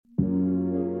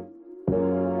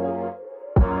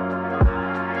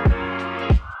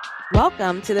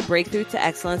Welcome to the Breakthrough to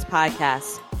Excellence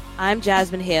podcast. I'm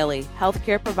Jasmine Haley,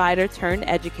 healthcare provider turned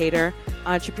educator,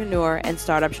 entrepreneur, and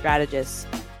startup strategist.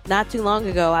 Not too long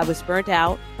ago, I was burnt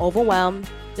out, overwhelmed,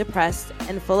 depressed,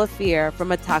 and full of fear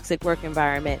from a toxic work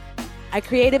environment. I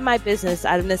created my business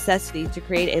out of necessity to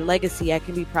create a legacy I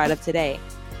can be proud of today.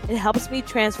 It helps me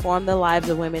transform the lives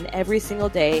of women every single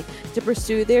day to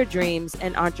pursue their dreams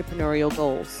and entrepreneurial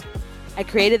goals. I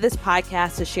created this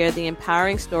podcast to share the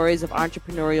empowering stories of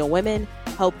entrepreneurial women,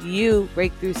 help you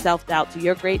break through self-doubt to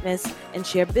your greatness, and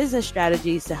share business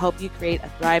strategies to help you create a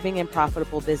thriving and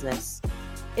profitable business.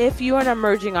 If you're an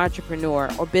emerging entrepreneur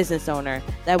or business owner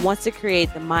that wants to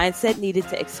create the mindset needed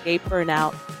to escape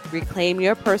burnout, reclaim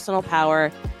your personal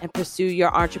power, and pursue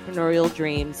your entrepreneurial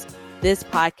dreams, this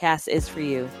podcast is for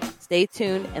you. Stay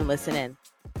tuned and listen in.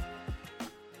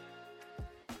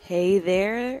 Hey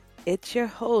there. It's your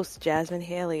host, Jasmine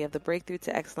Haley of the Breakthrough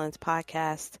to Excellence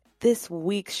podcast. This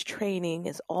week's training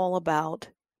is all about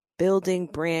building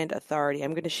brand authority.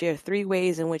 I'm going to share 3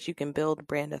 ways in which you can build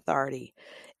brand authority.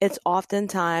 It's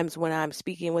oftentimes when I'm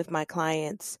speaking with my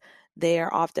clients, they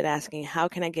are often asking, how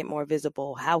can I get more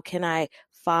visible? How can I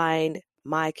find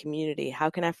my community?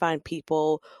 How can I find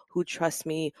people who trust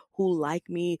me, who like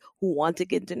me, who want to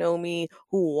get to know me,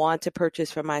 who want to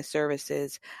purchase from my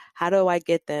services? How do I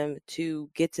get them to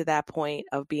get to that point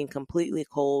of being completely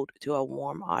cold to a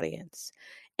warm audience?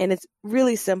 And it's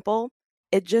really simple.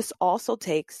 It just also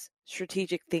takes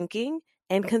strategic thinking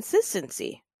and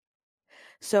consistency.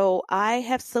 So I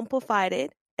have simplified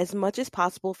it as much as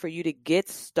possible for you to get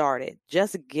started.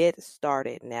 Just get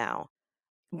started now.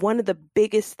 One of the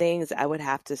biggest things I would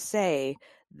have to say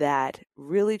that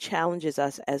really challenges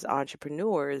us as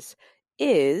entrepreneurs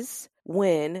is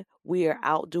when we are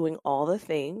out doing all the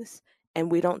things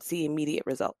and we don't see immediate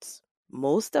results.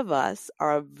 Most of us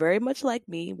are very much like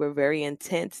me. We're very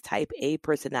intense type A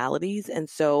personalities. And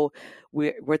so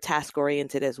we're task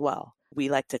oriented as well. We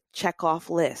like to check off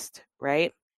list,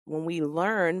 right? When we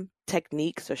learn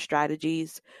techniques or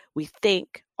strategies, we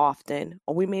think often,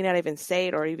 or we may not even say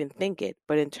it or even think it,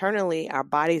 but internally our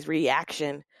body's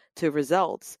reaction to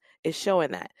results is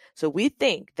showing that. So we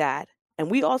think that,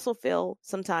 and we also feel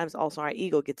sometimes also our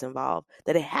ego gets involved,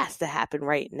 that it has to happen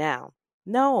right now.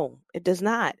 No, it does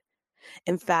not.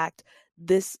 In fact,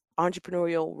 this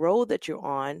entrepreneurial road that you're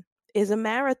on is a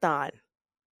marathon.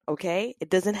 Okay, it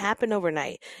doesn't happen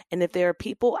overnight. And if there are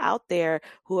people out there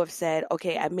who have said,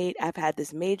 okay, I've had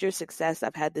this major success,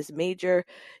 I've had this major,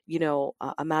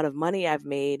 amount of money I've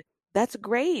made, that's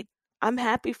great. I'm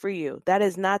happy for you. That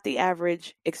is not the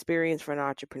average experience for an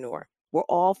entrepreneur. We're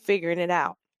all figuring it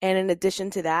out. And in addition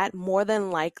to that, more than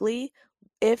likely,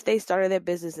 if they started their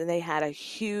business and they had a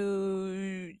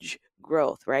huge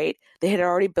growth, right? They had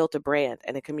already built a brand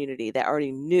and a community that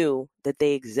already knew that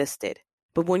they existed.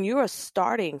 But when you are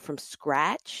starting from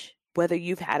scratch, whether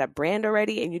you've had a brand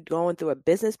already and you're going through a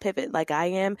business pivot like I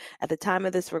am at the time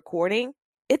of this recording,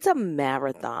 it's a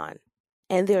marathon.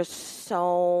 And there's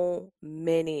so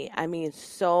many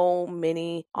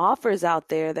offers out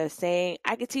there that are saying,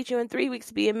 I could teach you in 3 weeks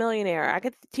to be a millionaire. I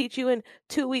could teach you in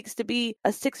 2 weeks to be a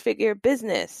 6-figure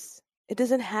business. It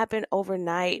doesn't happen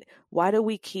overnight. Why do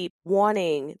we keep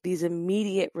wanting these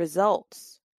immediate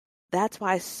results? That's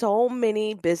why so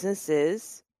many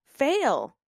businesses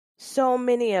fail. So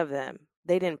many of them.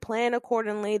 They didn't plan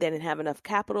accordingly. They didn't have enough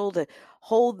capital to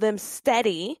hold them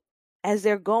steady as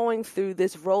they're going through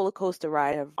this roller coaster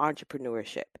ride of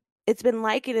entrepreneurship. It's been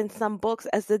likened in some books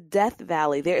as the death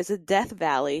valley. There is a death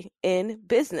valley in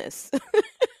business.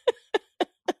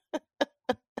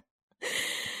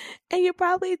 And you're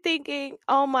probably thinking,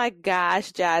 oh my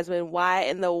gosh, Jasmine, why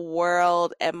in the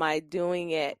world am I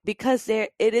doing it? Because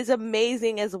it is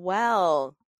amazing as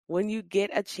well. When you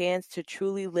get a chance to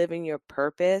truly live in your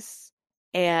purpose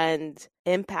and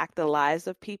impact the lives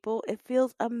of people, it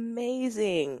feels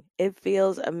amazing. It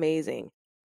feels amazing.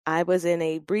 I was in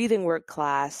a breathing work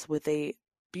class with a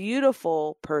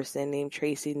beautiful person named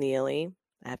Tracy Neely.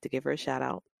 I have to give her a shout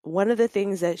out. One of the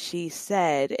things that she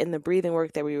said in the breathing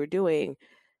work that we were doing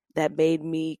that made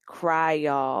me cry,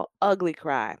 y'all, ugly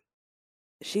cry.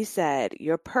 She said,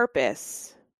 your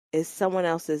purpose is someone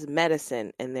else's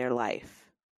medicine in their life.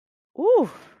 Ooh,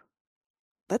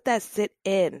 let that sit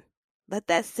in. Let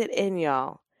that sit in,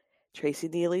 y'all. Tracy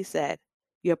Neely said,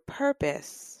 your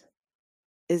purpose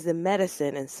is the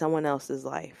medicine in someone else's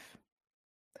life.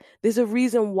 There's a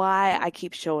reason why I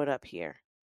keep showing up here.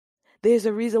 There's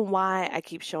a reason why I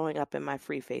keep showing up in my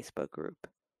free Facebook group.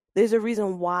 There's a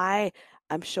reason why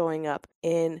I'm showing up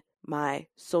in my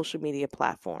social media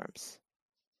platforms.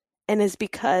 And it's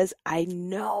because I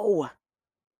know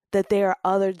that there are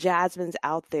other Jasmines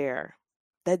out there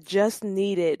that just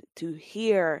needed to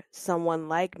hear someone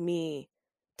like me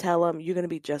tell them, you're going to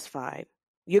be just fine.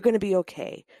 You're going to be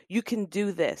okay. You can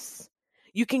do this.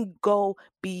 You can go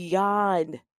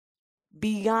beyond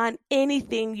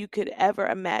anything you could ever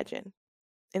imagine.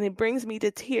 And it brings me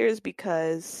to tears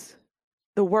because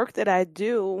the work that I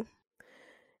do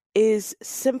is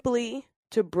simply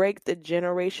to break the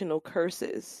generational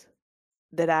curses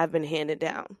that I've been handed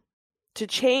down, to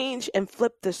change and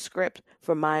flip the script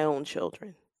for my own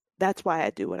children. That's why I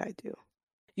do what I do.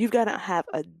 You've got to have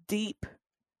a deep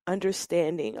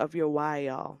understanding of your why,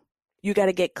 y'all. You got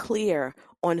to get clear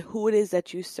on who it is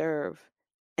that you serve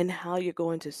and how you're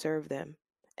going to serve them.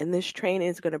 And this training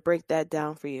is going to break that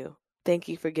down for you. Thank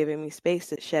you for giving me space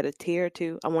to shed a tear or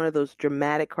two. I'm one of those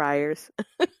dramatic criers.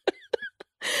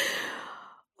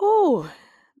 Oh,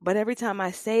 but every time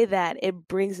I say that, it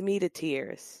brings me to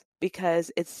tears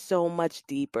because it's so much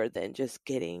deeper than just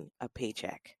getting a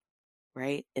paycheck,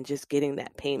 right? And just getting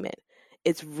that payment.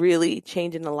 It's really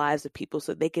changing the lives of people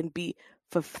so they can be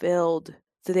fulfilled,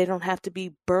 so they don't have to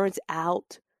be burnt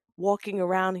out, walking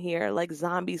around here like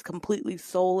zombies, completely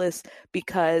soulless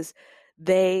because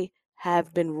they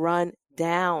have been run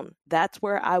down. That's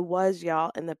where I was,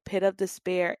 y'all, in the pit of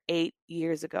despair 8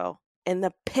 years ago. In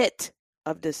the pit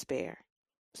of despair.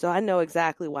 So I know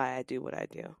exactly why I do what I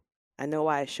do. I know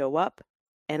why I show up,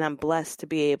 and I'm blessed to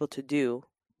be able to do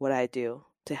what I do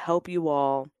to help you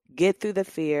all get through the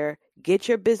fear, get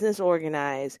your business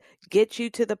organized, get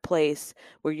you to the place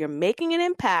where you're making an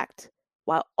impact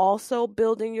while also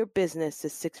building your business to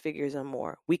 6 figures or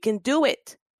more. We can do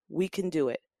it. We can do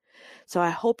it. So I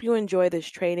hope you enjoy this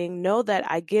training. Know that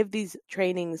I give these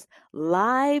trainings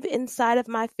live inside of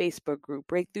my Facebook group,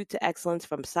 Breakthrough to Excellence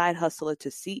from Side Hustler to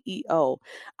CEO.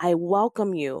 I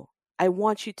welcome you. I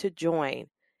want you to join.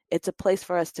 It's a place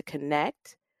for us to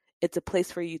connect. It's a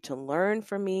place for you to learn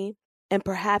from me and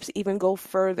perhaps even go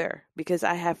further because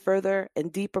I have further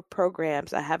and deeper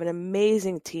programs. I have an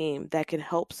amazing team that can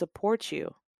help support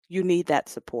you. You need that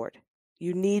support.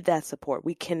 You need that support.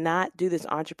 We cannot do this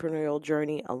entrepreneurial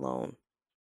journey alone.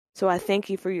 So I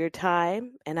thank you for your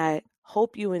time, and I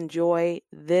hope you enjoy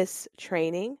this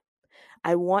training.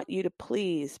 I want you to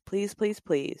please, please, please,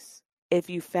 please,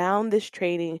 if you found this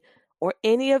training or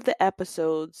any of the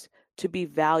episodes to be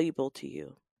valuable to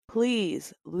you,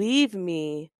 please leave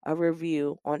me a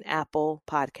review on Apple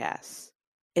Podcasts.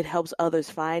 It helps others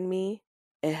find me.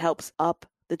 It helps up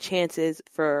the chances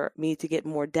for me to get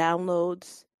more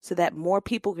downloads so that more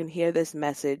people can hear this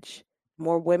message.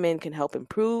 More women can help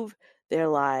improve their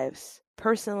lives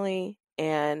personally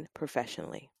and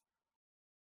professionally.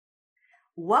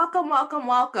 Welcome, welcome,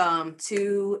 welcome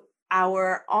to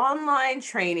our online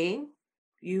training.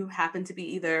 You happen to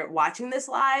be either watching this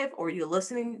live or you're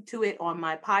listening to it on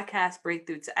my podcast,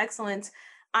 Breakthrough to Excellence.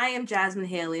 I am Jasmine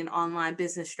Haley, an online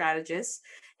business strategist,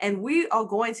 and we are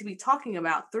going to be talking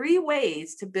about 3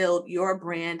 ways to build your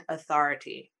brand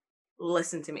authority.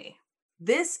 Listen to me.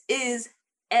 This is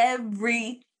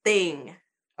everything.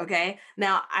 Okay.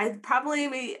 Now, I'm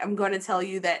going to tell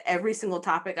you that every single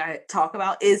topic I talk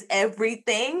about is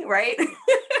everything, right?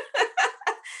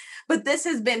 But this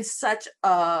has been such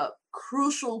a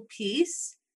crucial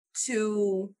piece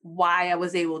to why I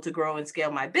was able to grow and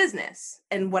scale my business.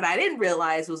 And what I didn't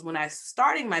realize was when I was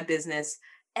starting my business,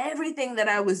 everything that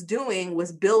I was doing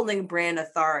was building brand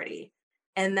authority.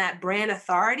 And that brand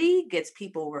authority gets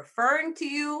people referring to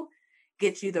you,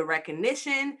 gets you the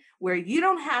recognition where you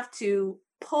don't have to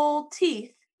pull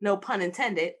teeth, no pun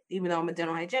intended, even though I'm a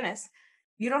dental hygienist.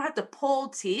 You don't have to pull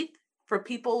teeth for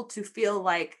people to feel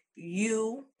like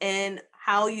you and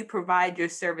how you provide your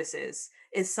services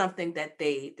is something that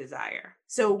they desire.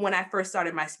 So when I first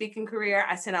started my speaking career,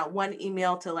 I sent out one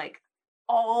email to like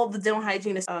all the dental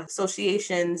hygienist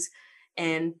associations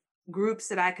and groups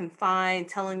that I can find,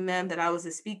 telling them that I was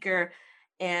a speaker.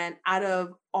 And out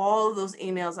of all of those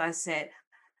emails, I said,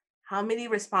 how many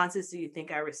responses do you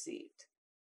think I received?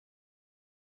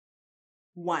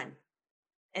 1.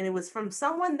 And it was from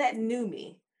someone that knew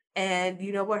me. And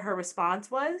you know what her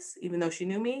response was, even though she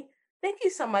knew me? Thank you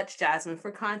so much, Jasmine, for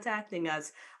contacting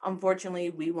us. Unfortunately,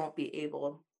 we won't be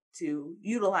able to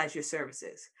utilize your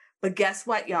services. But guess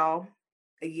what, y'all?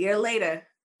 A year later,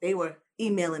 they were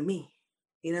emailing me.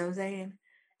 You know what I'm saying?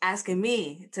 Asking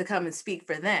me to come and speak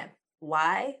for them.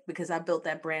 Why? Because I built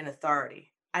that brand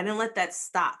authority. I didn't let that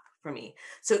stop for me.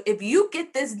 So if you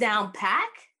get this down pat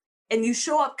and you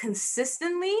show up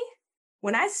consistently,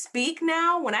 when I speak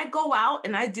now, when I go out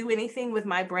and I do anything with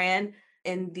my brand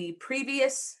in the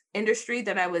previous industry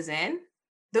that I was in,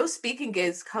 those speaking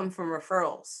gigs come from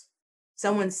referrals,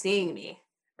 someone seeing me,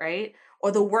 right?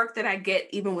 or the work that I get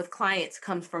even with clients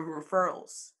comes from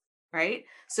referrals, right?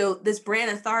 So this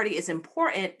brand authority is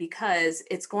important because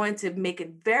it's going to make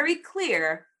it very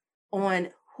clear on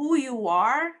who you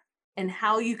are and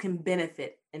how you can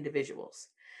benefit individuals.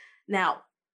 Now,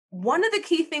 one of the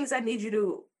key things I need you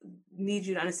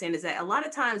to understand is that a lot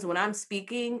of times when I'm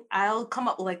speaking, I'll come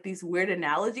up with like these weird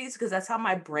analogies because that's how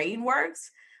my brain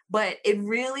works, but it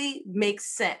really makes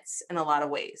sense in a lot of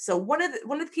ways. So one of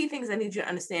the key things I need you to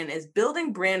understand is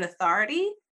building brand authority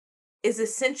is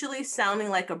essentially sounding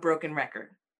like a broken record.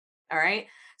 All right?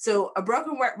 So a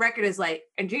broken record is like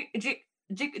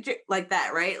like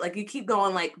that, right? Like you keep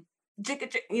going like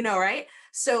right?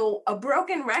 So a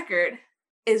broken record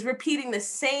is repeating the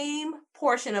same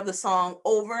portion of the song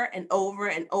over and over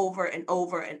and over and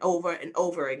over and over and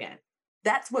over again.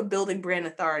 That's what building brand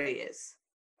authority is.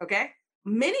 Okay?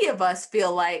 Many of us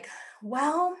feel like,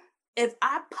 well, if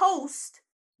I post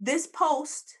this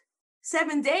post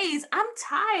 7 days, I'm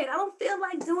tired. I don't feel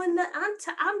like doing that.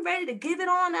 I'm ready to give it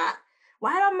on up.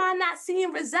 Why am I not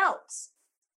seeing results?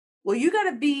 Well, you got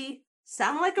to be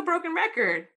sound like a broken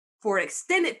record for an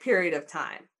extended period of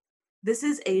time. This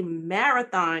is a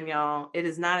marathon, y'all. It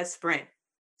is not a sprint.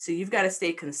 So you've got to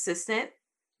stay consistent.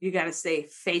 You got to stay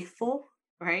faithful,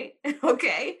 right?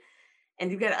 Okay. And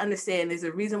you've got to understand there's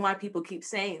a reason why people keep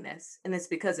saying this, and it's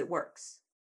because it works.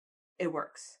 It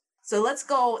works. So let's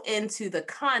go into the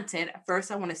content. First,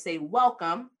 I want to say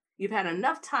welcome. You've had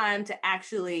enough time to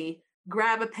actually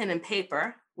grab a pen and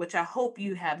paper, which I hope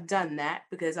you have done that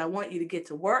because I want you to get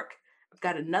to work. I've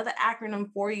got another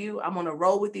acronym for you. I'm on a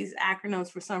roll with these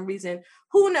acronyms for some reason.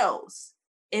 Who knows?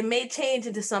 It may change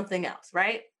into something else,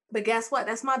 right? But guess what?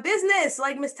 That's my business.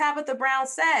 Like Miss Tabitha Brown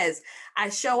says, I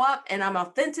show up and I'm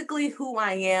authentically who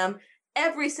I am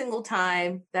every single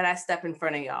time that I step in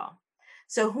front of y'all.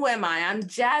 So who am I? I'm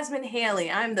Jasmine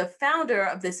Haley. I'm the founder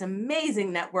of this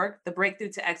amazing network, the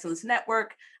Breakthrough to Excellence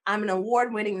Network. I'm an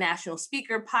award-winning national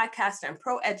speaker, podcaster, and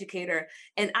pro educator,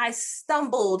 and I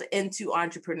stumbled into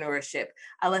entrepreneurship.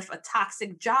 I left a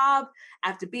toxic job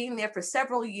after being there for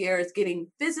several years, getting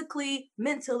physically,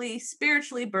 mentally,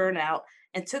 spiritually burned out,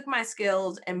 and took my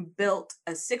skills and built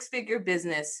a six-figure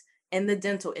business in the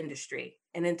dental industry.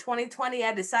 And in 2020,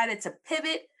 I decided to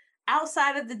pivot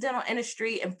outside of the dental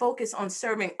industry and focus on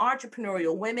serving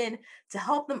entrepreneurial women to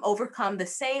help them overcome the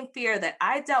same fear that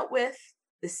I dealt with,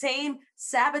 the same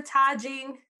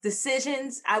sabotaging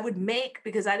decisions I would make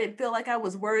because I didn't feel like I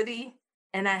was worthy.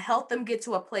 And I helped them get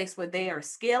to a place where they are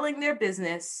scaling their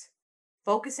business,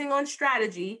 focusing on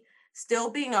strategy,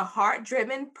 still being a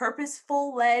heart-driven,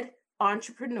 purposeful-led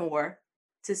entrepreneur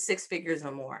to six figures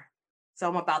or more. So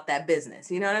I'm about that business.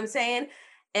 You know what I'm saying?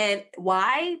 And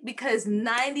why? Because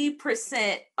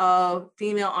 90% of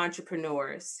female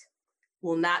entrepreneurs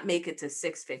will not make it to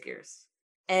six figures.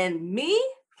 And me,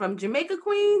 from Jamaica,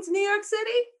 Queens, New York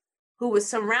City, who was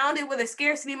surrounded with a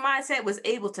scarcity mindset, was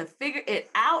able to figure it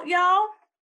out, y'all.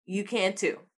 You can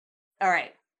too. All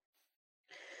right.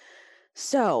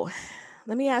 So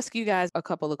let me ask you guys a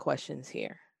couple of questions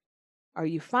here. Are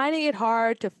you finding it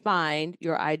hard to find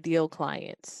your ideal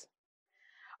clients?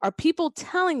 Are people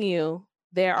telling you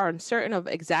they are uncertain of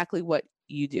exactly what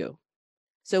you do?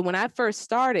 So when I first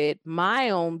started my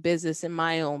own business and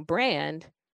my own brand,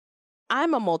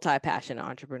 I'm a multi-passion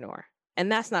entrepreneur, and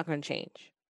that's not going to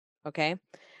change. Okay.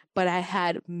 But I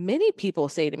had many people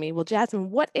say to me, well,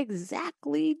 Jasmine, what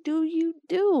exactly do you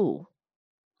do?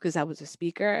 Because I was a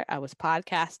speaker, I was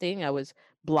podcasting, I was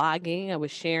blogging, I was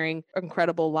sharing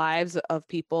incredible lives of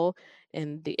people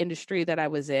in the industry that I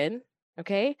was in.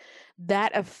 Okay.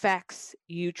 That affects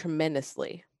you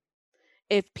tremendously.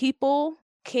 If people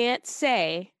can't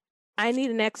say, I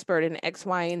need an expert in X,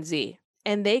 Y, and Z,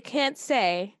 and they can't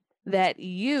say that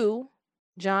you,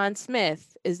 John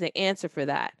Smith, is the answer for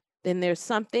that, then there's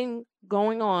something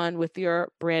going on with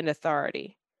your brand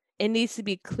authority. It needs to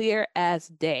be clear as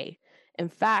day. In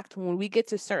fact, when we get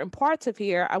to certain parts of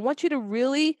here, I want you to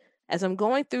really, as I'm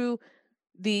going through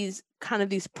these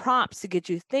prompts to get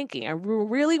you thinking, I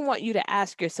really want you to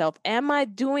ask yourself, am I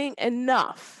doing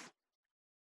enough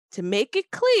to make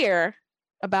it clear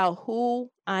about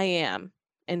who I am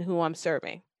and who I'm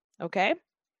serving? Okay.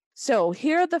 So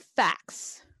here are the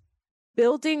facts.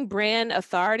 Building brand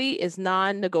authority is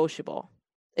non-negotiable.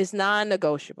 It's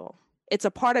non-negotiable. It's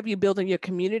a part of you building your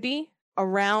community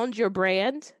around your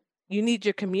brand. You need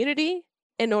your community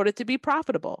in order to be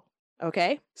profitable.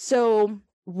 Okay. So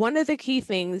one of the key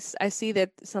things I see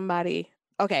that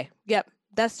okay, yep,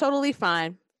 that's totally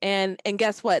fine. And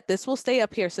guess what? This will stay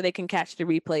up here so they can catch the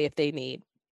replay if they need.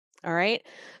 All right.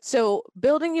 So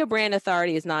building your brand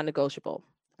authority is non-negotiable.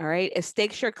 All right. It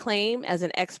stakes your claim as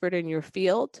an expert in your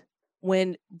field.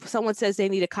 When someone says they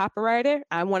need a copywriter,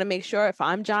 I want to make sure if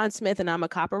I'm John Smith and I'm a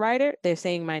copywriter, they're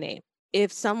saying my name.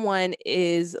 If someone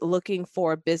is looking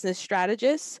for a business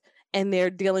strategist and they're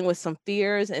dealing with some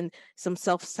fears and some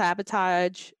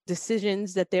self-sabotage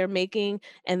decisions that they're making,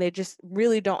 and they just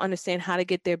really don't understand how to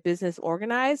get their business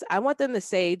organized, I want them to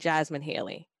say Jasmine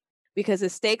Haley, because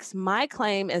it stakes my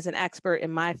claim as an expert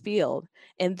in my field.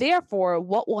 And therefore,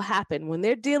 what will happen when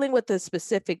they're dealing with a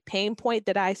specific pain point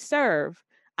that I serve,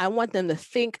 I want them to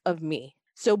think of me.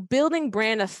 So building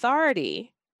brand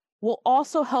authority will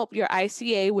also help your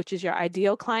ICA, which is your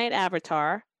ideal client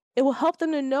avatar. It will help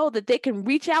them to know that they can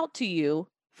reach out to you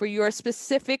for your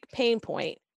specific pain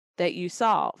point that you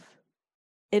solve.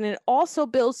 And it also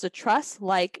builds the trust,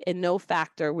 like, and know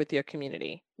factor with your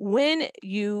community. When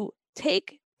you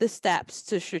take the steps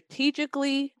to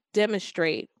strategically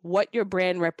demonstrate what your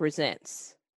brand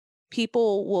represents,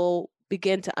 people will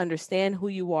begin to understand who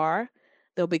you are.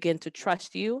 They'll begin to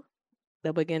trust you.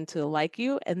 They'll begin to like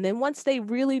you. And then once they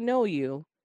really know you,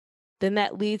 then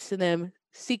that leads to them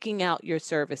seeking out your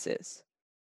services.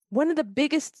 One of the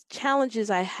biggest challenges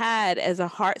I had as a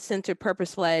heart-centered,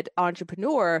 purpose-led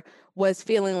entrepreneur was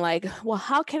feeling like, well,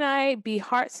 how can I be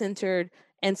heart-centered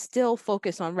and still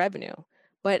focus on revenue?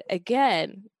 But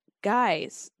again,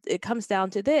 guys, it comes down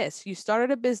to this. You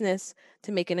started a business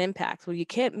to make an impact. Well, you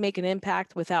can't make an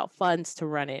impact without funds to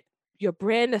run it. Your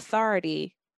brand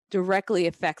authority directly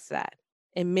affects that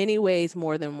in many ways,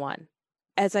 more than one.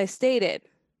 As I stated,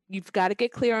 you've got to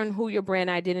get clear on who your brand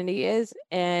identity is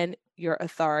and your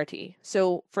authority.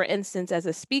 So, for instance, as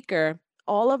a speaker,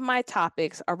 all of my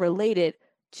topics are related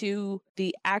to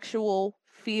the actual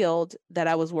field that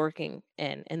I was working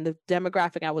in and the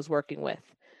demographic I was working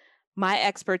with. My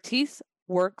expertise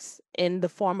works in the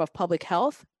form of public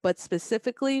health, but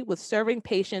specifically with serving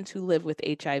patients who live with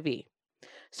HIV.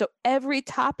 So every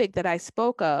topic that I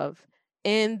spoke of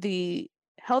in the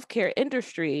healthcare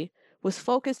industry was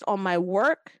focused on my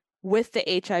work with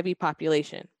the HIV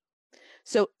population.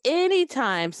 So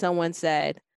anytime someone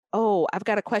said, oh, I've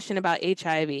got a question about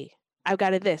HIV, I've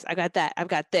got this, I got that, I've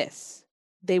got this,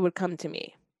 they would come to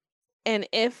me. And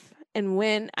if and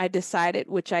when I decided,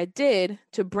 which I did,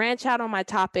 to branch out on my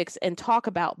topics and talk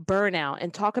about burnout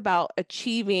and talk about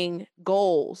achieving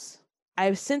goals,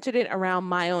 I've centered it around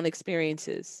my own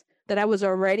experiences that I was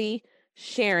already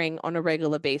sharing on a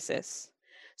regular basis.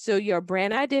 So your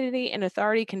brand identity and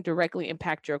authority can directly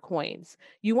impact your coins.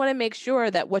 You want to make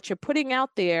sure that what you're putting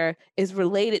out there is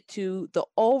related to the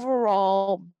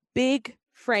overall big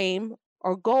frame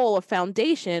or goal or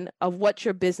foundation of what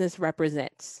your business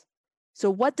represents.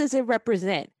 So what does it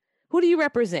represent? Who do you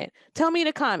represent? Tell me in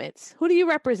the comments. Who do you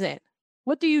represent?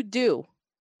 What do you do?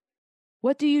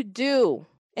 What do you do?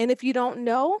 And if you don't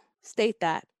know, state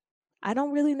that. I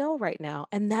don't really know right now.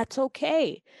 And that's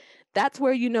okay. That's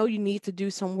where you know you need to do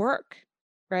some work,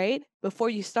 right? Before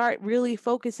you start really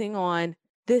focusing on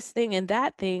this thing and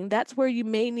that thing, that's where you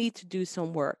may need to do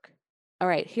some work. All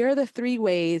right, here are the 3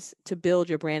 ways to build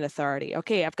your brand authority.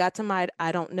 Okay, I've got to my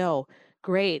I don't know.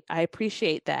 Great, I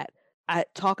appreciate that. I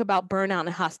talk about burnout and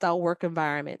hostile work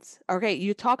environments. Okay,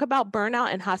 you talk about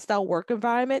burnout and hostile work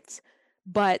environments,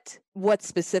 but what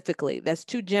specifically? That's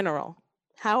too general.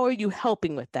 How are you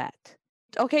helping with that?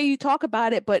 Okay, you talk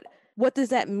about it, but what does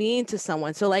that mean to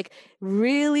someone? So like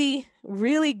really,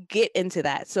 really get into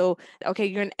that. So, okay,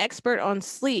 you're an expert on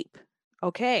sleep.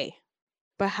 Okay,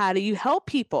 but how do you help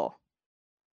people?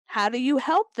 How do you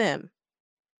help them?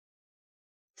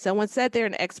 Someone said they're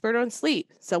an expert on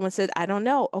sleep. Someone said, I don't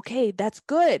know. Okay, that's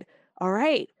good. All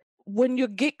right. When you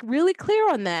get really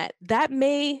clear on that, that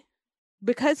may,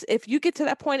 because if you get to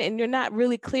that point and you're not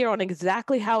really clear on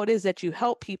exactly how it is that you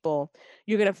help people,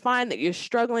 you're going to find that you're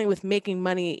struggling with making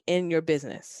money in your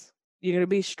business. You're going to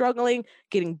be struggling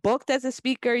getting booked as a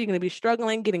speaker. You're going to be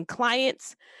struggling getting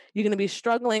clients. You're going to be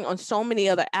struggling on so many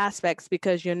other aspects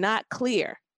because you're not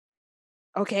clear.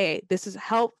 Okay, this is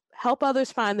help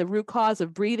others find the root cause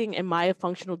of breathing and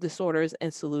myofunctional disorders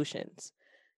and solutions.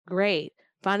 Great.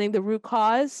 Finding the root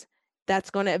cause, that's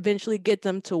going to eventually get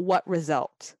them to what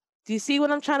result? Do you see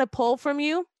what I'm trying to pull from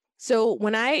you? So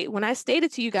when I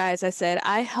stated to you guys, I said,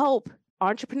 I help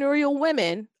entrepreneurial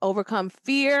women overcome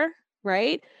fear,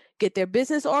 right? Get their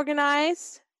business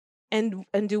organized and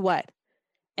do what?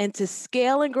 And to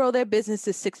scale and grow their business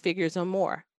to 6 figures or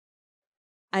more.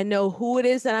 I know who it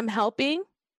is that I'm helping.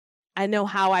 I know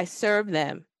how I serve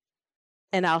them.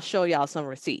 And I'll show y'all some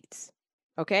receipts.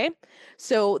 Okay?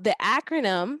 So the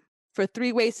acronym for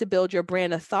 3 ways to build your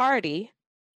brand authority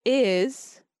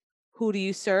is who do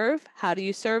you serve? How do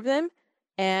you serve them?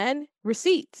 And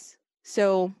receipts.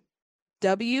 So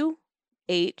WHR.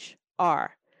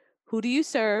 Who do you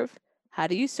serve? how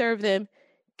do you serve them,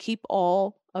 keep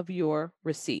all of your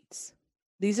receipts.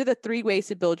 These are the 3 ways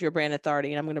to build your brand authority.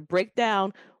 And I'm going to break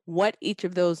down what each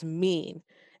of those mean.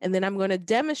 And then I'm going to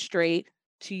demonstrate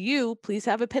to you, please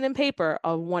have a pen and paper,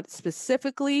 of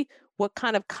what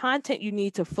kind of content you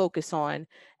need to focus on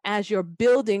as you're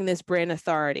building this brand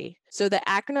authority. So the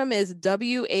acronym is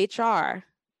WHR.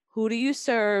 Who do you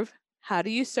serve? How do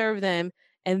you serve them?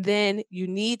 And then you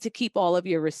need to keep all of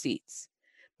your receipts.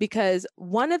 Because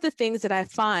one of the things that I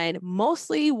find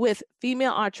mostly with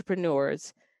female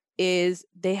entrepreneurs is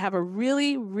they have a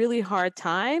really, really hard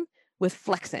time with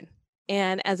flexing.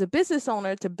 And as a business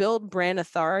owner, to build brand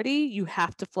authority, you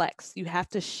have to flex. You have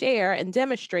to share and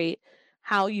demonstrate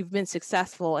how you've been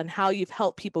successful and how you've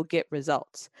helped people get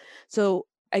results. So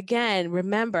again,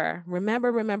 remember,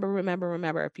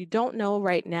 if you don't know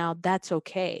right now, that's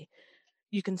okay.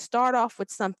 You can start off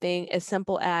with something as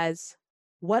simple as,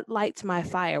 what lights my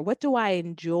fire? What do I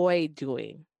enjoy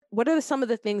doing? What are some of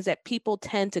the things that people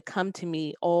tend to come to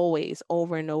me always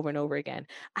over and over and over again?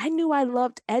 I knew I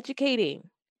loved educating.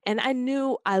 And I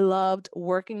knew I loved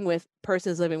working with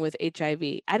persons living with HIV.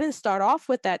 I didn't start off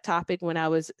with that topic when I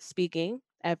was speaking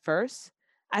at first.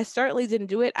 I certainly didn't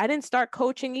do it. I didn't start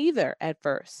coaching either at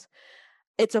first.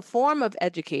 It's a form of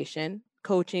education,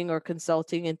 coaching or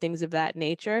consulting and things of that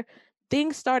nature.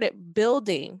 Things started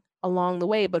building along the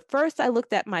way. But first, I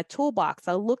looked at my toolbox.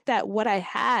 I looked at what I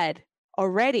had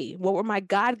already. What were my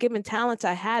God-given talents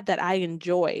I had that I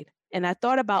enjoyed? And I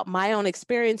thought about my own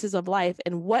experiences of life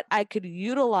and what I could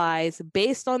utilize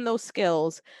based on those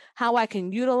skills, how I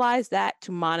can utilize that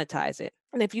to monetize it.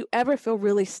 And if you ever feel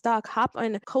really stuck, hop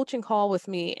on a coaching call with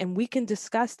me and we can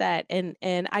discuss that. And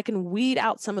I can weed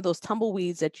out some of those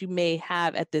tumbleweeds that you may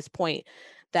have at this point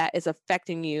that is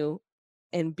affecting you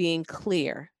and being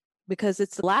clear, because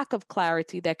it's lack of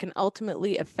clarity that can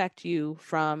ultimately affect you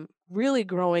from really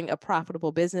growing a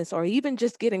profitable business or even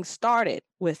just getting started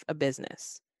with a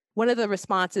business. One of the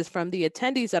responses from the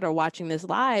attendees that are watching this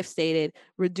live stated,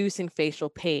 reducing facial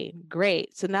pain.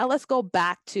 Great. So now let's go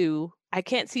back to, I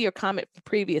can't see your comment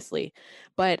previously,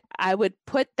 but I would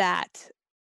put that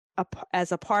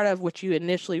as a part of what you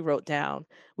initially wrote down,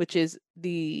 which is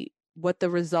what the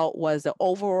result was, the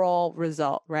overall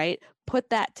result, right? Put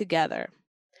that together.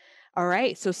 All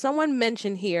right. So someone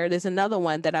mentioned here, there's another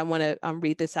one that I want to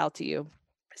read this out to you.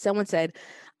 Someone said,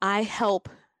 I help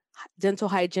dental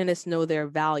hygienists know their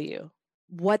value.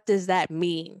 What does that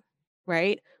mean,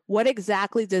 right? What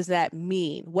exactly does that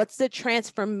mean? What's the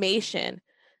transformation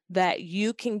that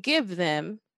you can give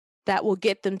them that will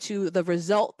get them to the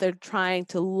result they're trying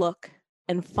to look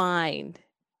and find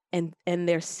and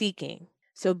they're seeking?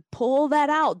 So pull that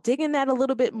out, dig in that a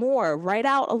little bit more, write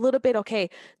out a little bit. Okay,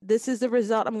 this is the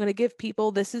result I'm going to give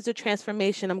people. This is the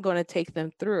transformation I'm going to take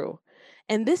them through.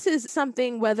 And this is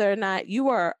something, whether or not you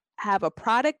have a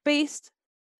product-based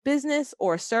business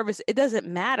or a service, it doesn't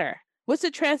matter. What's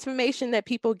the transformation that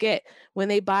people get when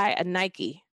they buy a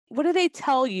Nike? What do they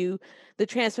tell you the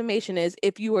transformation is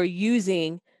if you are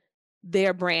using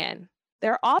their brand?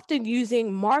 They're often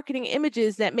using marketing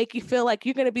images that make you feel like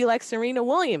you're going to be like Serena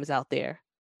Williams out there.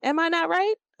 Am I not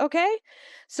right? Okay.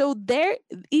 So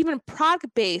even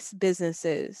product-based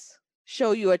businesses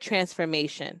show you a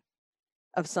transformation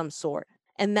of some sort.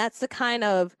 And that's the kind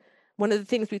of one of the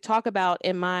things we talk about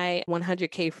in my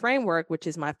 100K framework, which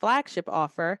is my flagship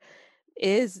offer,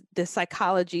 is the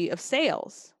psychology of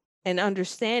sales and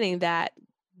understanding that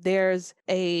there's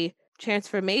a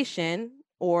transformation,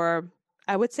 or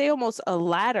I would say almost a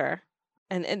ladder.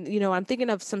 And I'm thinking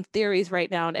of some theories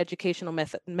right now in educational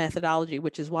methodology,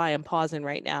 which is why I'm pausing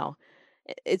right now.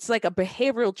 It's like a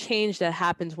behavioral change that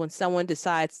happens when someone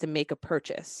decides to make a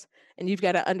purchase. And you've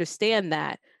got to understand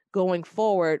that going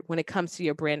forward when it comes to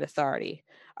your brand authority.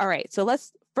 All right, so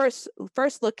let's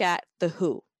first look at the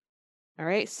who. All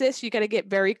right, sis, you got to get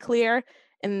very clear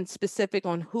and specific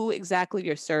on who exactly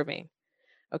you're serving.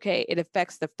 Okay, it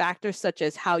affects the factors such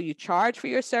as how you charge for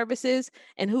your services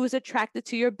and who is attracted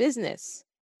to your business.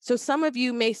 So some of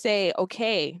you may say,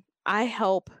 okay,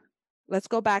 let's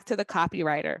go back to the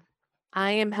copywriter.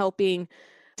 I am helping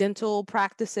dental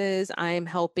practices. I am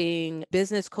helping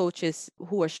business coaches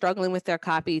who are struggling with their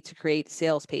copy to create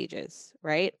sales pages,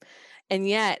 right? And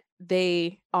yet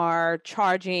they are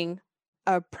charging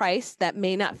a price that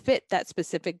may not fit that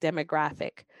specific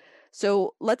demographic.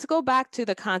 So let's go back to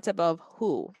the concept of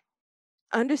who.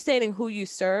 Understanding who you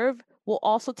serve will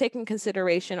also take in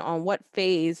consideration on what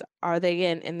phase are they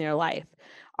in their life.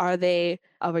 Are they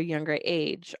of a younger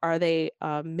age? Are they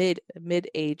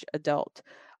mid-age adult?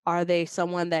 Are they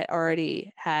someone that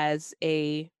already has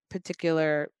a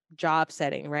particular job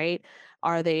setting, right?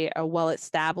 Are they a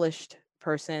well-established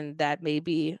person that may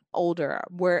be older?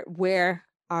 Where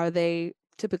are they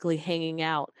typically hanging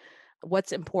out?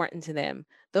 What's important to them?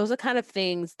 Those are kind of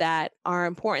things that are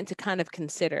important to kind of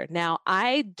consider. Now,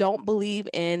 I don't believe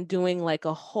in doing like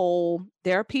a whole,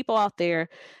 there are people out there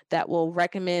that will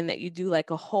recommend that you do like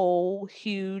a whole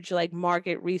huge like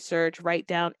market research, write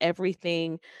down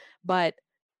everything. But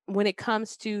when it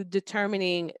comes to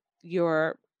determining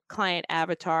your client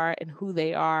avatar and who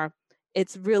they are,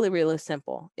 it's really, really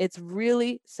simple. It's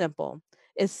really simple.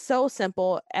 It's so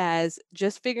simple as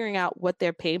just figuring out what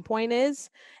their pain point is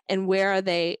and where are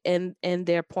they in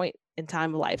their point in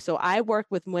time of life. So I work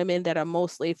with women that are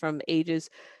mostly from ages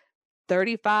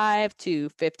 35 to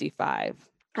 55.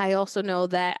 I also know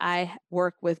that I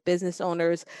work with business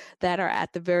owners that are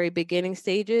at the very beginning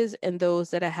stages and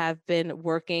those that have been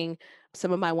working.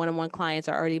 Some of my one-on-one clients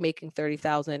are already making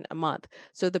 30,000 a month.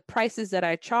 So the prices that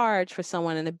I charge for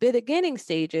someone in the beginning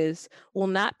stages will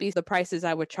not be the prices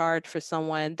I would charge for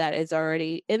someone that is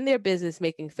already in their business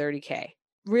making 30K.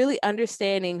 Really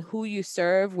understanding who you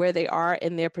serve, where they are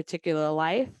in their particular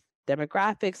life,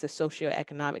 demographics, the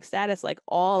socioeconomic status, like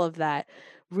all of that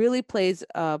really plays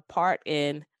a part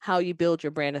in how you build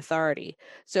your brand authority.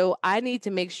 So I need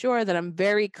to make sure that I'm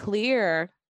very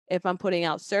clear if I'm putting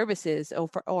out services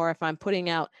or if I'm putting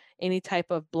out any type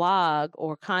of blog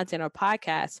or content or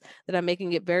podcast, that I'm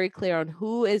making it very clear on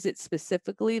who is it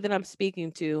specifically that I'm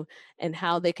speaking to and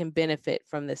how they can benefit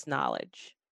from this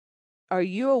knowledge. Are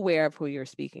you aware of who you're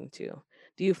speaking to?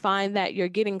 Do you find that you're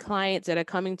getting clients that are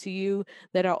coming to you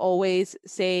that are always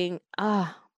saying,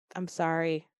 I'm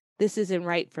sorry, this isn't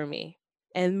right for me?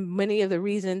 And many of the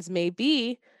reasons may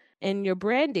be in your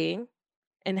branding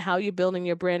and how you're building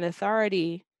your brand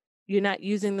authority. You're not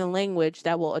using the language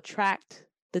that will attract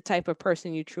the type of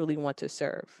person you truly want to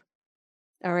serve.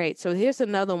 All right, so here's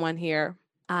another one here.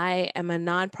 I am a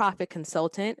nonprofit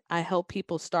consultant. I help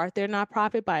people start their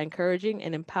nonprofit by encouraging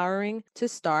and empowering to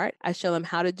start. I show them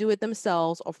how to do it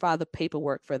themselves or file the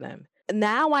paperwork for them.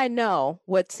 Now I know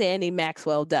what Sandy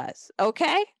Maxwell does.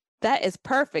 Okay? That is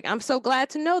perfect. I'm so glad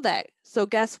to know that. So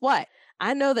guess what?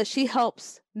 I know that she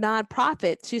helps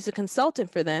nonprofits. She's a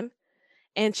consultant for them,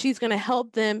 and she's going to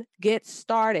help them get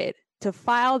started to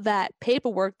file that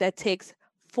paperwork that takes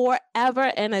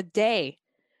forever and a day.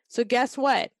 So guess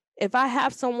what? If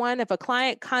a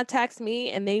client contacts me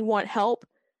and they want help,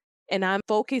 and I'm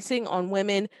focusing on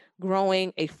women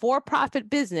growing a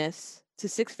for-profit business to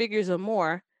 6 figures or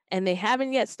more, and they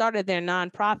haven't yet started their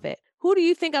nonprofit, who do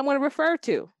you think I'm going to refer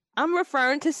to? I'm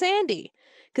referring to Sandy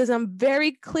because I'm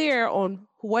very clear on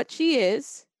what she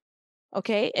is,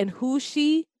 okay, and who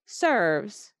she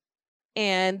serves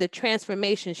and the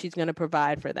transformation she's going to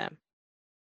provide for them.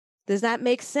 Does that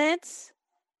make sense?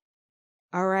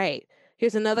 All right.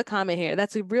 Here's another comment here.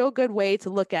 That's a real good way to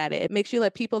look at it. It makes you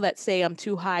let people that say I'm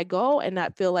too high go and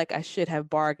not feel like I should have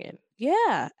bargained.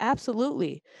 Yeah,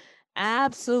 absolutely.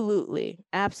 Absolutely.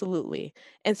 Absolutely.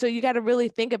 And so you got to really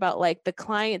think about like the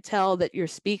clientele that you're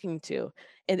speaking to.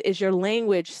 And is your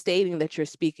language stating that you're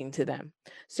speaking to them?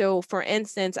 So, for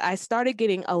instance, I started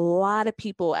getting a lot of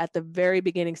people at the very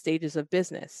beginning stages of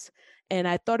business. And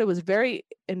I thought it was very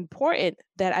important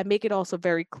that I make it also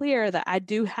very clear that I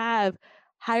do have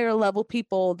higher level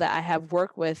people that I have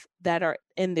worked with that are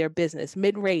in their business,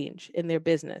 mid-range in their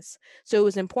business. So it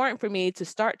was important for me to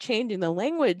start changing the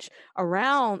language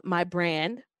around my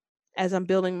brand as I'm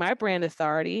building my brand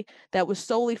authority that was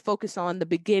solely focused on the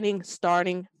beginning,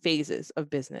 starting phases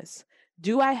of business.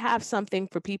 Do I have something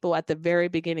for people at the very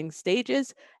beginning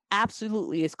stages?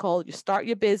 Absolutely. It's called your Start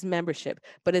Your Biz membership,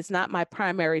 but it's not my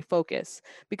primary focus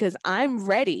because I'm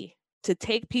ready to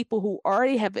take people who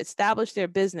already have established their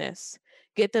business,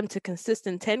 get them to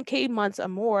consistent 10K months or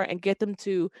more, and get them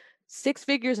to 6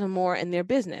 figures or more in their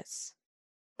business.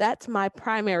 That's my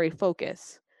primary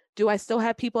focus. Do I still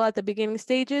have people at the beginning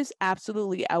stages?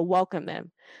 Absolutely. I welcome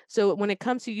them. So when it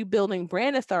comes to you building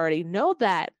brand authority, know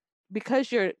that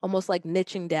because you're almost like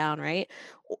niching down, right?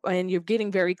 And you're getting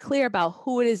very clear about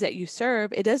who it is that you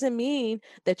serve, it doesn't mean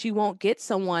that you won't get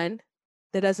someone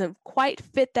that doesn't quite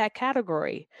fit that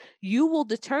category. You will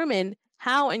determine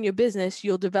how in your business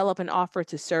you'll develop an offer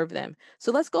to serve them.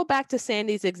 So let's go back to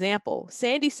Sandy's example.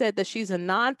 Sandy said that she's a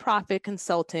nonprofit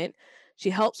consultant. She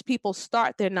helps people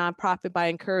start their nonprofit by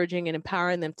encouraging and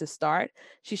empowering them to start.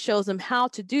 She shows them how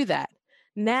to do that.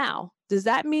 Now, does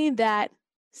that mean that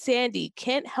Sandy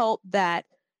can't help that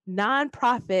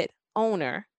nonprofit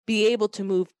owner be able to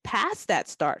move past that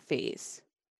start phase?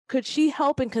 Could she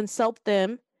help and consult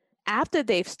them after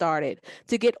they've started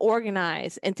to get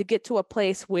organized and to get to a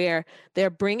place where they're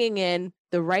bringing in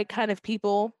the right kind of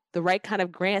people, the right kind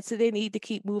of grants that they need to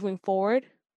keep moving forward?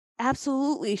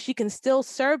 Absolutely, she can still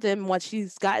serve them once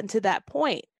she's gotten to that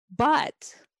point.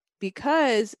 But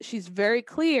because she's very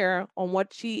clear on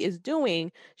what she is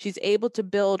doing, she's able to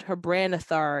build her brand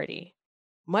authority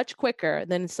much quicker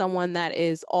than someone that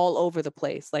is all over the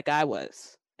place, like I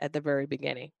was at the very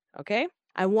beginning. Okay.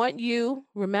 I want you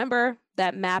remember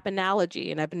that map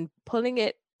analogy, and I've been putting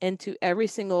it into every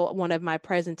single one of my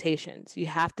presentations. You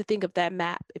have to think of that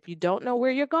map. If you don't know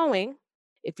where you're going,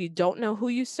 if you don't know who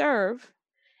you serve,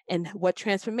 and what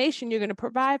transformation you're going to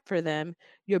provide for them,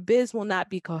 your biz will not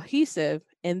be cohesive,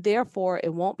 and therefore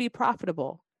it won't be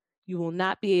profitable. You will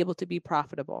not be able to be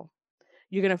profitable.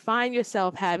 You're going to find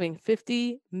yourself having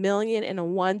 50 million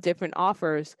and one different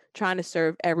offers trying to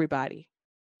serve everybody.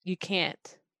 You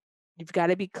can't. You've got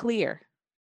to be clear.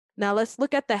 Now let's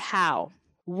look at the how.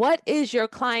 What is your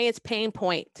client's pain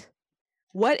point?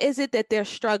 What is it that they're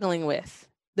struggling with?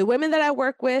 The women that I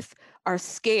work with are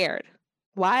scared.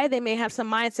 Why? They may have some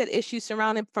mindset issues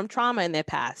surrounding from trauma in their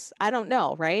past. I don't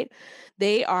know, right?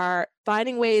 They are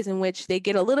finding ways in which they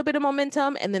get a little bit of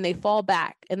momentum and then they fall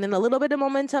back, and then a little bit of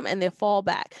momentum and they fall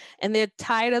back. And they're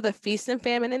tired of the feast and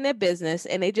famine in their business,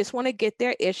 and they just want to get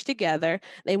their ish together.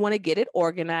 They want to get it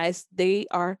organized. They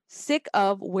are sick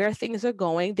of where things are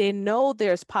going. They know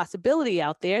there's possibility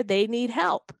out there. They need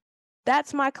help.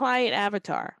 That's my client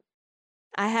avatar.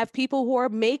 I have people who are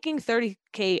making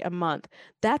 30K a month.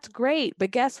 That's great.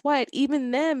 But guess what?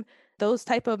 Even them, those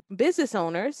type of business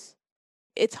owners,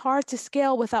 it's hard to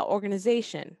scale without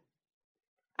organization.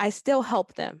 I still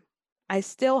help them. I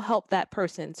still help that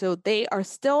person. So they are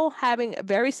still having a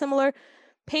very similar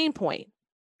pain point.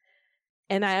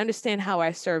 And I understand how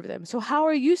I serve them. So how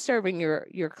are you serving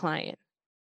your client?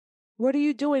 What are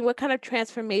you doing? What kind of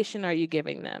transformation are you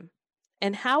giving them?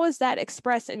 And how is that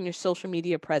expressed in your social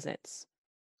media presence?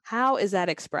 How is that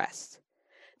expressed?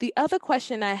 The other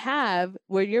question I have,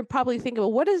 where you're probably thinking,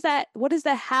 well, what does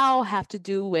the how have to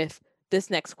do with this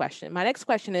next question? My next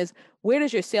question is, where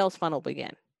does your sales funnel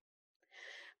begin?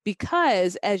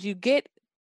 Because as you get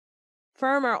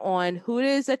firmer on who it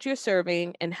is that you're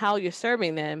serving and how you're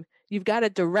serving them, you've got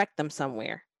to direct them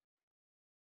somewhere.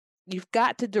 You've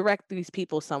got to direct these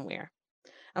people somewhere.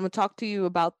 I'm going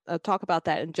to talk about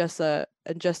that in just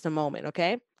a moment,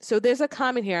 okay? So there's a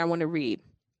comment here I want to read.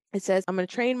 It says, I'm a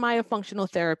trained myofunctional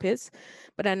therapist,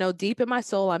 but I know deep in my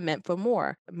soul I'm meant for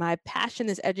more. My passion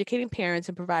is educating parents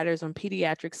and providers on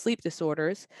pediatric sleep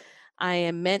disorders. I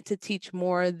am meant to teach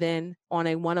more than on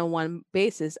a one-on-one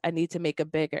basis. I need to make a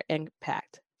bigger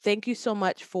impact. Thank you so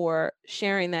much for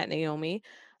sharing that, Naomi.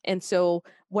 And so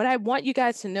what I want you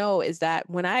guys to know is that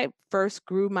when I first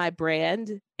grew my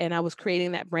brand and I was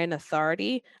creating that brand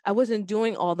authority, I wasn't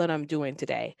doing all that I'm doing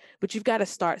today, but you've got to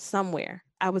start somewhere.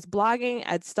 I was blogging,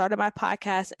 I'd started my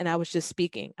podcast, and I was just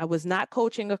speaking. I was not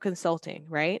coaching or consulting,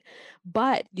 right?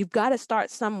 But you've got to start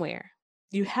somewhere.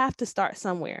 You have to start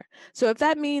somewhere. So if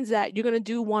that means that you're going to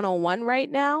do one-on-one right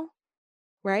now,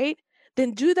 right?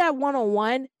 Then do that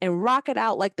one-on-one and rock it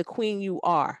out like the queen you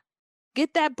are.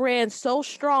 Get that brand so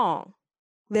strong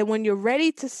that when you're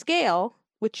ready to scale,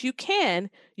 which you can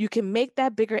make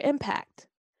that bigger impact.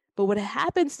 But what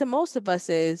happens to most of us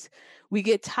is we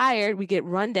get tired, we get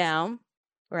run down,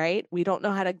 right? We don't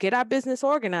know how to get our business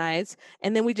organized,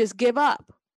 and then we just give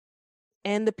up.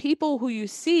 And the people who you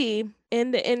see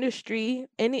in the industry,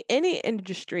 any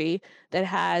industry that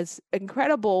has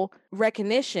incredible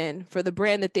recognition for the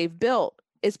brand that they've built,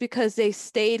 is because they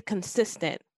stayed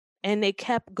consistent and they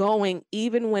kept going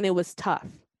even when it was tough.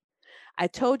 I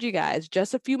told you guys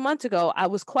just a few months ago, I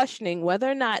was questioning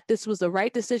whether or not this was the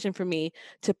right decision for me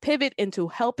to pivot into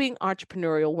helping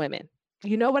entrepreneurial women.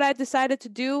 You know what I decided to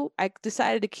do? I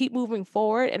decided to keep moving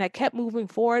forward, and I kept moving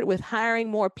forward with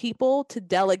hiring more people to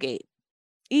delegate,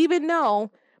 even though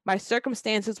my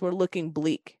circumstances were looking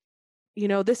bleak. You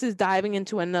know, this is diving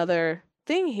into another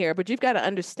thing here, but you've got to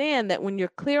understand that when you're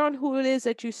clear on who it is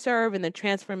that you serve and the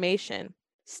transformation,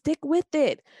 stick with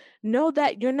it. Know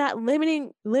that you're not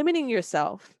limiting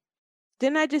yourself.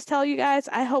 Didn't I just tell you guys?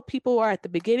 I hope people are at the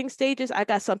beginning stages. I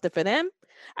got something for them.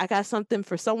 I got something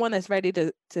for someone that's ready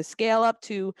to scale up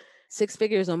to 6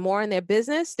 figures or more in their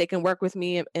business. They can work with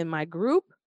me in my group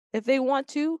if they want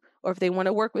to, or if they want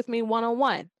to work with me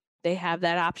one-on-one, they have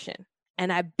that option.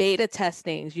 And I beta test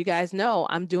things. You guys know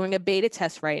I'm doing a beta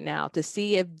test right now to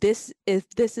see if this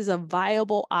is a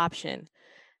viable option.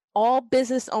 All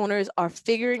business owners are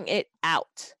figuring it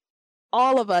out.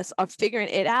 All of us are figuring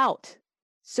it out.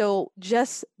 So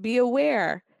just be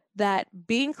aware that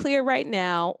being clear right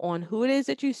now on who it is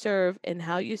that you serve and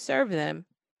how you serve them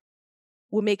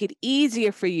will make it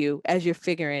easier for you as you're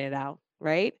figuring it out,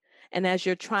 right? And as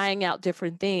you're trying out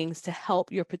different things to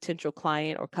help your potential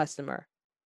client or customer.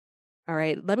 All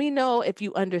right. Let me know if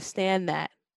you understand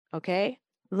that. Okay.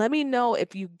 Let me know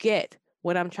if you get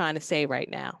what I'm trying to say right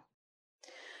now.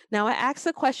 Now, I asked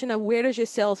the question of where does your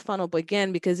sales funnel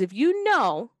begin? Because if you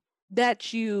know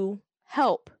that you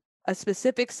help a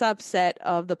specific subset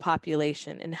of the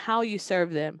population and how you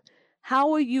serve them,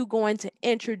 how are you going to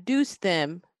introduce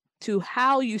them to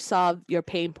how you solve your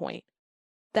pain point?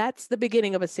 That's the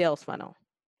beginning of a sales funnel.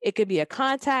 It could be a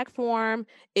contact form,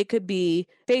 it could be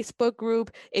Facebook group,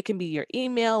 it can be your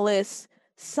email list.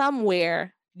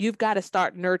 Somewhere you've got to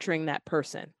start nurturing that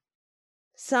person.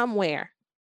 Somewhere.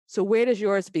 So where does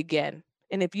yours begin?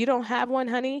 And if you don't have one,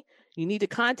 honey, you need to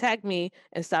contact me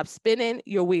and stop spinning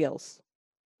your wheels.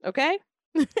 Okay?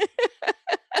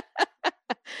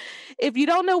 If you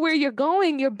don't know where you're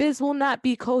going, your biz will not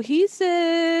be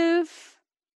cohesive.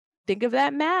 Think of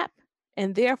that map,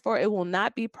 and therefore it will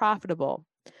not be profitable.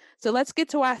 So let's get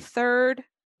to our third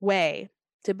way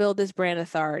to build this brand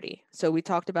authority. So we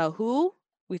talked about who,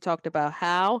 we talked about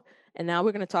how, and now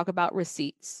we're going to talk about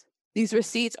receipts. These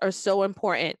receipts are so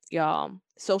important, y'all.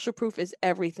 Social proof is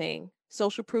everything.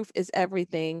 Social proof is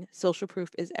everything. Social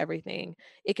proof is everything.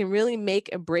 It can really make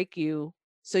and break you.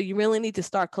 So you really need to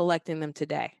start collecting them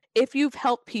today. If you've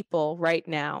helped people right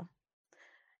now,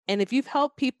 and if you've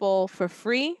helped people for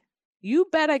free, you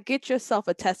better get yourself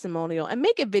a testimonial and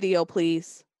make a video,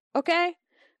 please. Okay?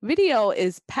 Video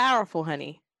is powerful,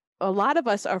 honey. A lot of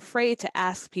us are afraid to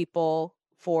ask people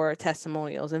for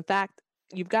testimonials. In fact,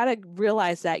 you've got to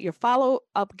realize that your follow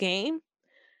up game,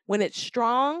 when it's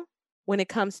strong, when it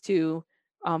comes to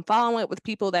following up with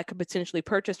people that could potentially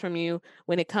purchase from you,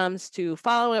 when it comes to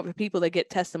following up with people that get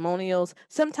testimonials,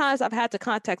 sometimes I've had to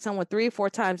contact someone 3 or 4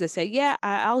 times and say, yeah,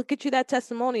 I'll get you that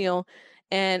testimonial.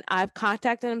 And I've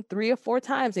contacted them 3 or 4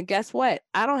 times. And guess what?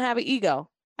 I don't have an ego.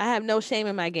 I have no shame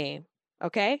in my game.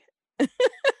 Okay.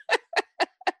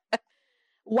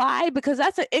 Why? Because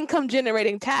that's an income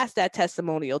generating task, that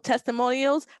testimonial.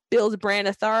 Testimonials builds brand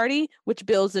authority, which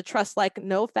builds the trust like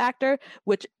no factor,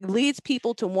 which leads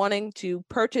people to wanting to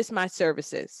purchase my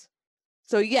services.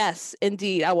 So yes,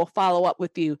 indeed, I will follow up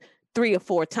with you 3 or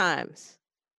 4 times.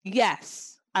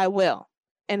 Yes, I will.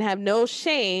 And have no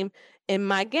shame in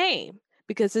my game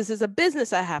because this is a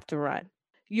business I have to run.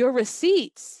 Your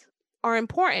receipts are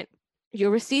important. Your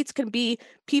receipts can be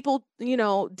people,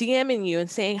 DMing you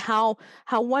and saying how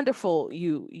wonderful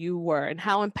you were and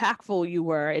how impactful you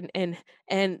were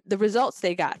and the results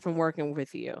they got from working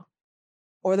with you,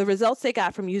 or the results they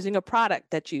got from using a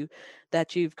product that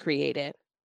you've created.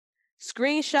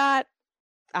 Screenshot,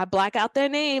 I black out their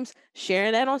names,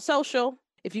 sharing that on social.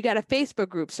 If you got a Facebook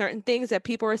group, certain things that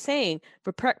people are saying,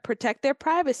 protect their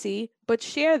privacy, but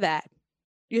share that.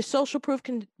 Your social proof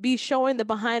can be showing the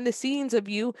behind the scenes of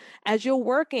you as you're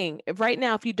working. Right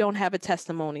now, if you don't have a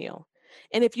testimonial,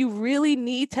 and if you really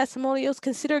need testimonials,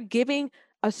 consider giving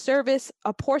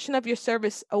a portion of your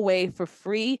service away for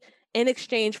free in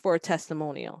exchange for a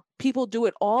testimonial. People do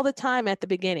it all the time at the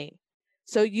beginning.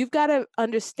 So you've got to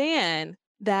understand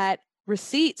that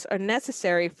receipts are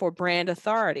necessary for brand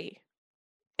authority.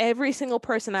 Every single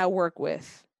person I work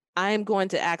with, I am going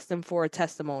to ask them for a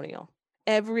testimonial.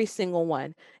 Every single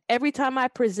one. Every time I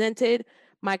presented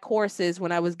my courses,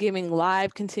 when I was giving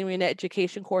live continuing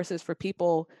education courses for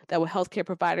people that were healthcare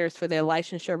providers for their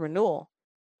licensure renewal,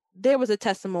 there was a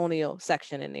testimonial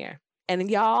section in there.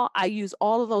 And y'all, I use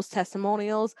all of those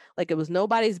testimonials like it was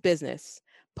nobody's business,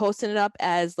 posting it up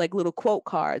as like little quote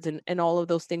cards and all of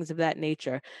those things of that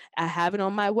nature. I have it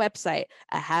on my website.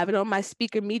 I have it on my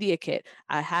speaker media kit.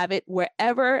 I have it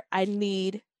wherever I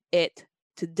need it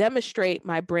to demonstrate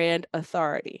my brand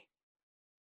authority.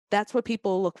 That's what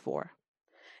people look for.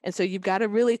 And so you've got to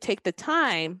really take the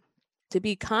time to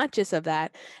be conscious of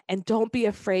that, and don't be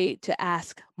afraid to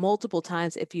ask multiple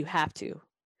times if you have to,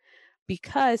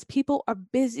 because people are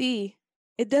busy.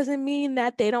 It doesn't mean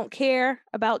that they don't care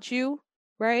about you,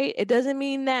 right? It doesn't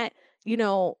mean that,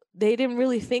 they didn't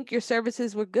really think your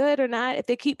services were good or not. If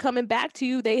they keep coming back to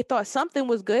you, they thought something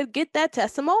was good. Get that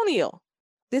testimonial.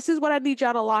 This is what I need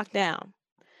y'all to lock down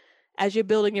as you're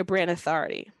building your brand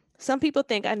authority. Some people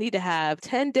think I need to have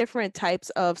 10 different types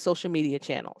of social media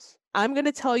channels. I'm going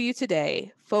to tell you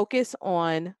today, focus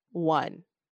on one.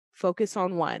 Focus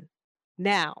on one.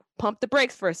 Now, pump the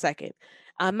brakes for a second.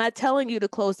 I'm not telling you to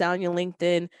close down your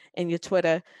LinkedIn and your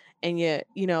Twitter and your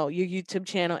YouTube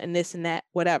channel and this and that,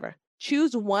 whatever.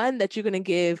 Choose one that you're going to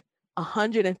give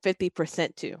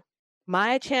 150% to.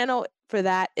 My channel for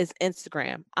that is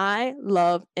Instagram. I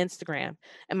love Instagram.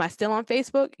 Am I still on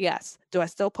Facebook? Yes. Do I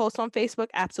still post on Facebook?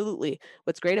 Absolutely.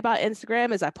 What's great about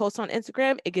Instagram is I post on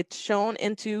Instagram, it gets shown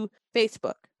into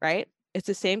Facebook, right? It's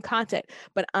the same content,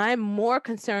 but I'm more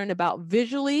concerned about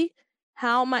visually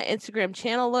how my Instagram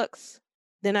channel looks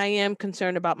than I am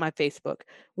concerned about my Facebook.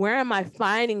 Where am I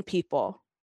finding people?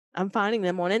 I'm finding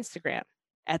them on Instagram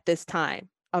at this time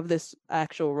of this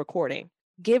actual recording.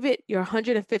 Give it your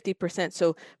 150%.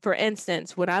 So, for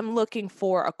instance, when I'm looking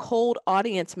for a cold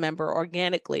audience member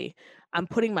organically, I'm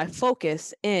putting my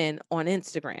focus in on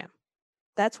Instagram.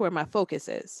 That's where my focus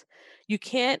is. You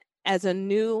can't, as a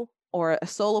new or a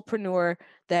solopreneur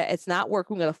that it's not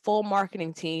working with a full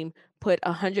marketing team, put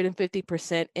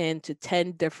 150% into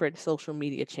 10 different social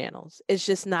media channels. It's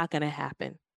just not going to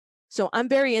happen. So I'm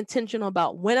very intentional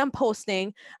about when I'm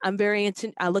posting. I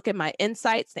look at my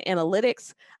insights, the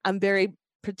analytics. I'm very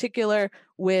particular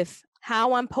with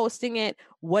how I'm posting it,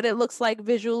 what it looks like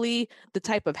visually, the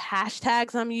type of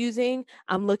hashtags I'm using.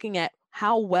 I'm looking at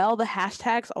how well the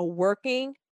hashtags are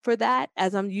working for that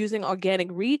as I'm using organic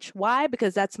reach. Why?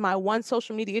 Because that's my one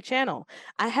social media channel.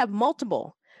 I have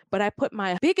multiple, but I put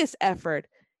my biggest effort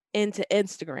into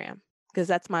Instagram because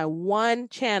that's my one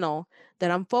channel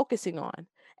that I'm focusing on.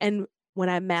 And when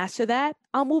I master that,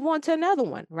 I'll move on to another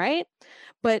one, right?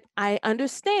 But I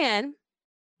understand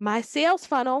my sales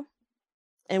funnel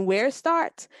and where it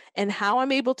starts and how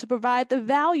I'm able to provide the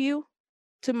value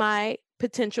to my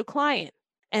potential client.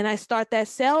 And I start that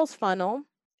sales funnel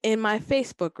in my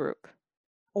Facebook group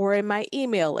or in my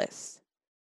email list.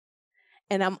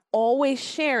 And I'm always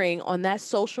sharing on that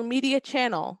social media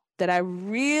channel that I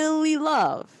really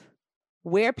love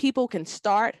where people can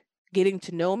start getting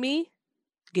to know me,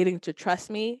 getting to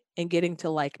trust me, and getting to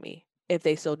like me if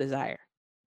they so desire.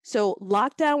 So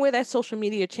lock down where that social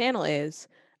media channel is,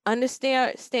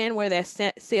 understand where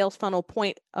that sales funnel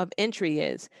point of entry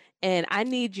is. And I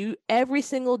need you every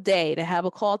single day to have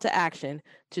a call to action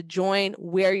to join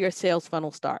where your sales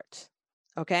funnel starts.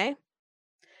 Okay?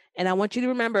 And I want you to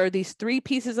remember these 3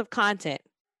 pieces of content.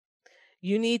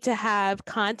 You need to have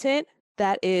content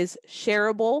that is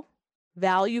shareable,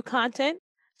 value content.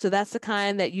 So that's the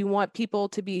kind that you want people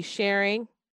to be sharing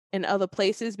in other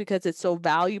places because it's so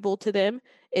valuable to them.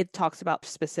 It talks about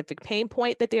specific pain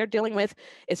point that they're dealing with.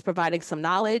 It's providing some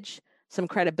knowledge, some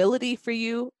credibility for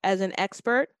you as an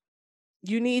expert.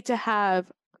 You need to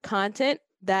have content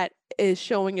that is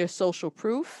showing your social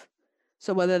proof.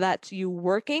 So whether that's you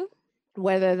working,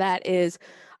 whether that is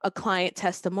a client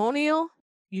testimonial,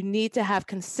 you need to have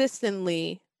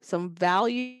consistently some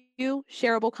value,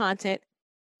 shareable content,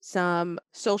 some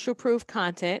social proof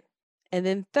content. And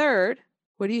then third,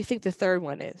 what do you think the third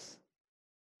one is?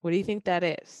 What do you think that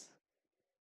is?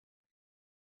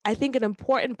 I think an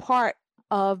important part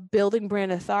of building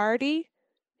brand authority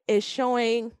is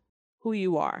showing who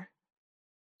you are,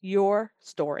 your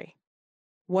story,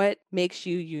 what makes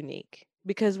you unique,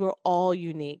 because we're all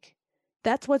unique.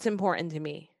 That's what's important to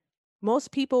me.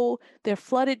 Most people, they're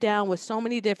flooded down with so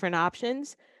many different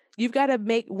options. You've got to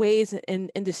make ways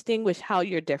and distinguish how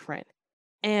you're different.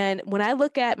 And when I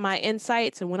look at my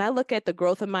insights and when I look at the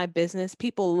growth of my business,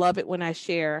 people love it when I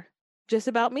share just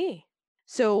about me.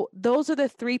 So those are the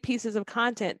 3 pieces of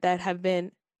content that have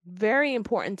been very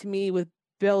important to me with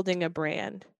building a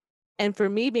brand. And for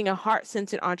me, being a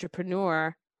heart-centered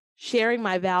entrepreneur, sharing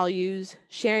my values,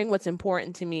 sharing what's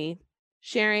important to me,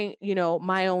 sharing,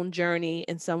 my own journey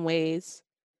in some ways,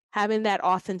 having that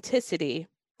authenticity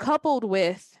coupled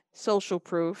with social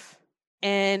proof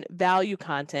and value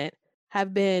content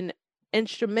have been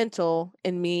instrumental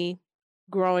in me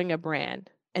growing a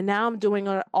brand. And now I'm doing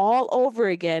it all over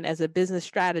again as a business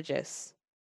strategist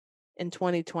in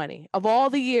 2020, of all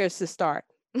the years to start.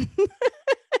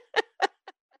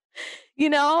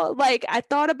 I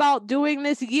thought about doing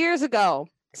this years ago.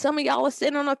 Some of y'all are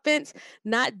sitting on the fence,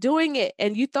 not doing it.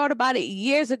 And you thought about it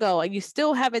years ago and you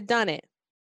still haven't done it.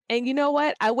 And you know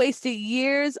what? I wasted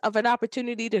years of an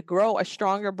opportunity to grow a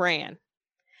stronger brand.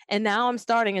 And now I'm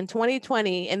starting in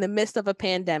 2020 in the midst of a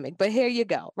pandemic. But here you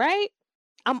go, right?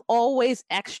 I'm always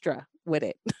extra with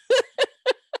it.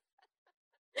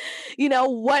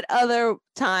 What other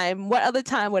time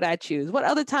would I choose? What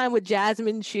other time would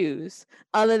Jasmine choose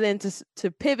other than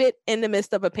to pivot in the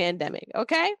midst of a pandemic?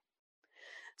 Okay.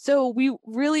 So we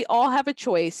really all have a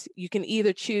choice. You can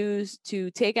either choose to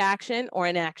take action or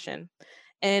inaction.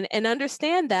 And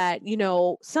understand that,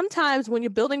 sometimes when you're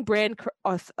building brand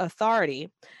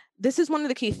authority, this is one of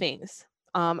the key things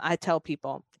I tell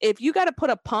people. If you got to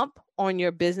put a pump on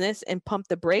your business and pump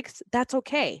the brakes, that's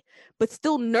okay. But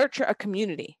still nurture a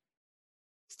community.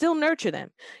 Still nurture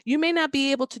them. You may not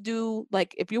be able to do,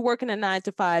 like, if you're working a 9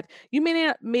 to 5, you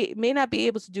may not be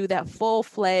able to do that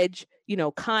full-fledged,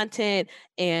 content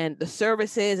and the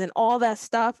services and all that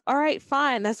stuff. All right,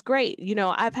 fine. That's great.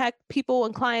 I've had people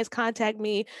and clients contact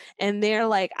me and they're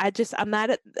like, I'm not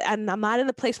in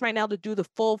the place right now to do the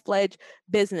full-fledged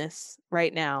business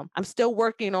right now. I'm still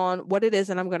working on what it is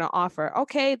that I'm going to offer.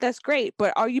 Okay, that's great.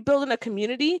 But are you building a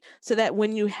community so that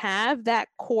when you have that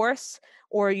course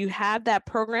or you have that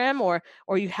program or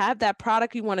you have that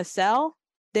product you want to sell,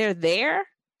 they're there?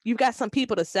 You've got some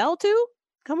people to sell to?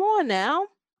 Come on now.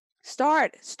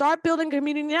 Start building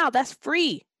community now. That's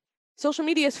free. Social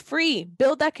media is free.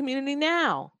 Build that community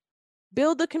now.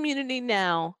 Build the community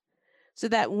now so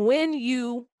that when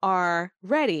you are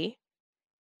ready,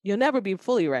 you'll never be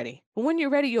fully ready. But when you're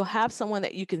ready, you'll have someone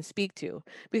that you can speak to.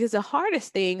 Because the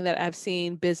hardest thing that I've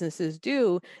seen businesses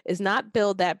do is not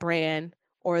build that brand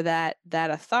or that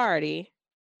authority,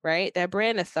 right? That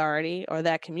brand authority or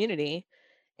that community.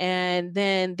 And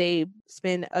then they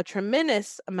spend a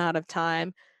tremendous amount of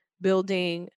time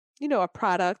building, a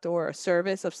product or a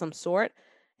service of some sort.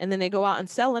 And then they go out and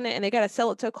selling it and they got to sell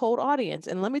it to a cold audience.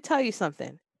 And let me tell you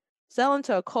something, selling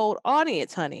to a cold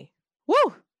audience, honey,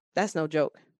 woo, that's no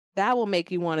joke. That will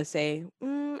make you want to say,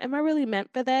 am I really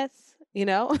meant for this?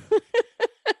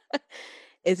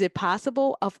 Is it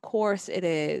possible? Of course it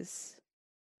is.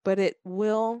 But it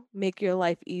will make your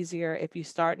life easier if you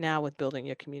start now with building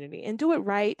your community and do it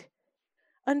right.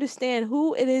 Understand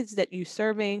who it is that you're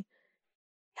serving,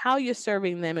 how you're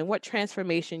serving them, and what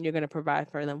transformation you're going to provide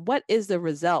for them. What is the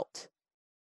result?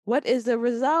 What is the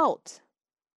result?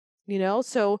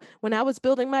 So when I was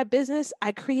building my business,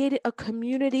 I created a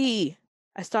community.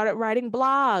 I started writing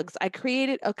blogs. I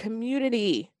created a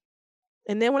community.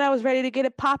 And then when I was ready to get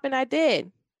it popping, I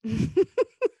did.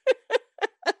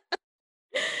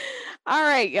 All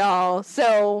right, y'all.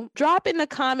 So drop in the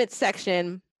comment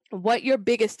section what your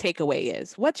biggest takeaway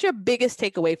is. What's your biggest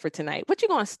takeaway for tonight? What you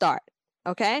going to start?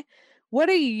 Okay. What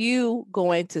are you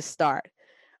going to start?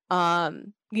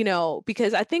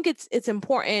 Because I think it's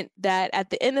important that at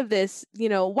the end of this,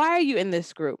 why are you in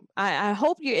this group? I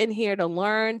hope you're in here to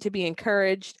learn, to be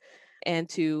encouraged, and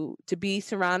to be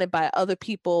surrounded by other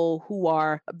people who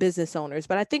are business owners.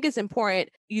 But I think it's important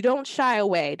you don't shy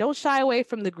away. Don't shy away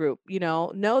from the group.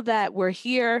 Know that we're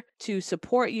here to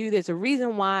support you. There's a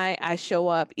reason why I show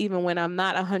up even when I'm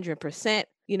not 100%.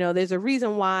 There's a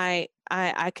reason why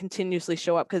I continuously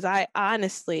show up, because I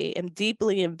honestly am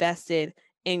deeply invested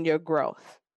in your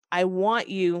growth. I want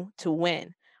you to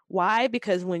win. Why?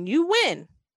 Because when you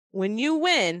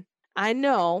win, I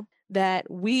know that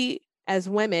we as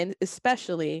women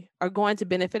especially are going to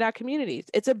benefit our communities.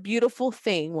 It's a beautiful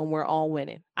thing when we're all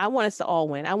winning. I want us to all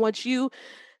win. I want you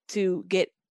to get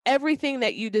everything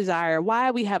that you desire.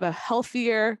 Why? We have a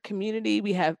healthier community.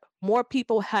 We have more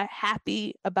people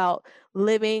happy about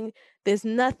living. There's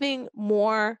nothing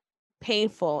more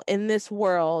painful in this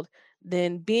world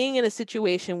than being in a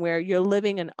situation where you're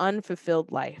living an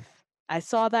unfulfilled life. I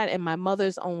saw that in my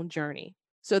mother's own journey.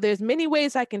 So there's many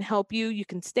ways I can help you. You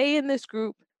can stay in this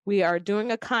group. We are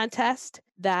doing a contest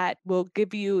that will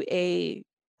give you a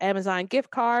Amazon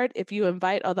gift card if you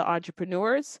invite other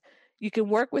entrepreneurs. You can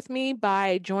work with me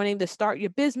by joining the Start Your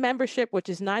Biz membership, which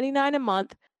is $99 a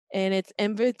month, and it's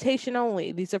invitation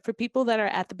only. These are for people that are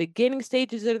at the beginning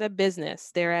stages of their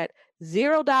business. They're at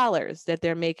 $0 that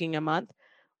they're making a month,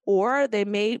 or they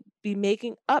may be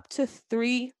making up to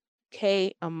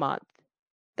 $3,000 a month.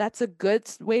 That's a good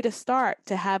way to start,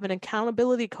 to have an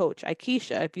accountability coach.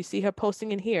 Aikisha, if you see her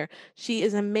posting in here, she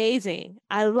is amazing.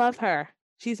 I love her.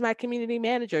 She's my community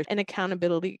manager and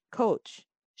accountability coach.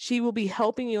 She will be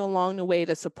helping you along the way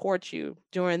to support you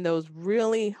during those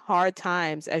really hard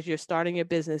times as you're starting your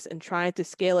business and trying to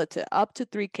scale it to up to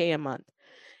 $3,000 a month.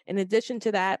 In addition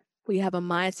to that, we have a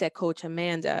mindset coach,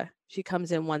 Amanda. She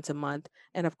comes in once a month.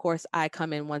 And of course, I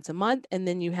come in once a month. And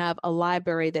then you have a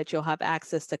library that you'll have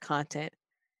access to content.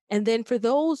 And then for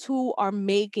those who are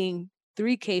making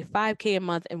 $3,000, $5,000 a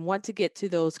month and want to get to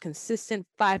those consistent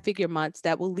 5-figure months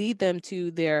that will lead them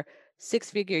to their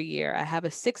 6-figure year, I have a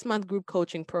 6-month group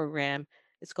coaching program.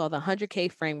 It's called the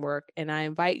 100K Framework. And I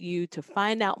invite you to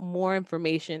find out more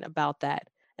information about that.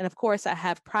 And of course, I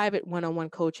have private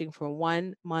one-on-one coaching for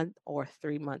 1 month or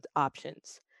 3-month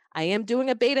options. I am doing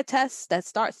a beta test that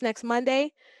starts next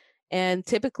Monday. And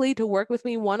typically to work with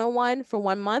me one-on-one for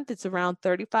 1 month, it's around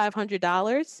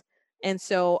 $3,500. And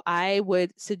so I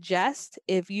would suggest,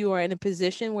 if you are in a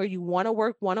position where you want to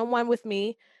work one-on-one with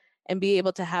me and be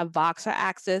able to have Voxer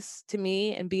access to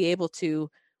me and be able to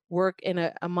work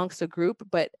amongst a group,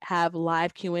 but have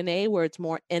live Q&A where it's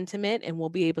more intimate and we'll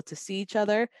be able to see each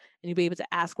other and you'll be able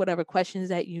to ask whatever questions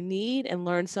that you need and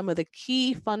learn some of the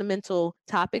key fundamental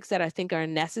topics that I think are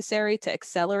necessary to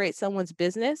accelerate someone's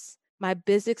business. My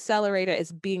Biz Accelerator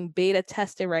is being beta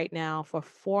tested right now for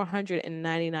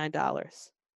 $499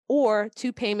 or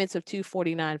 2 payments of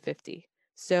 $249.50.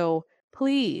 So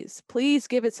please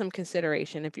give it some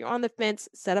consideration. If you're on the fence,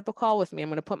 set up a call with me. I'm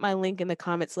going to put my link in the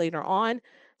comments later on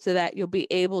so that you'll be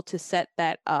able to set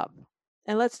that up.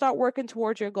 And let's start working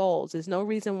towards your goals. There's no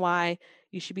reason why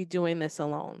you should be doing this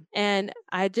alone. And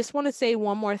I just want to say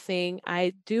one more thing.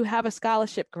 I do have a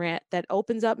scholarship grant that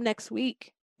opens up next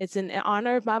week. It's in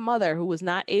honor of my mother, who was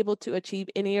not able to achieve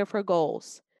any of her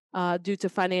goals due to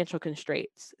financial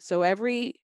constraints. So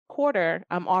every quarter,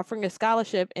 I'm offering a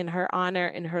scholarship in her honor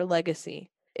and her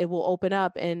legacy. It will open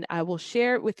up and I will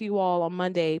share it with you all on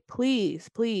Monday.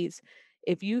 Please,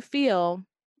 if you feel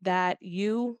that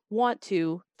you want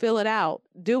to fill it out,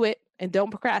 do it and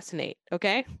don't procrastinate,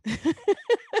 okay?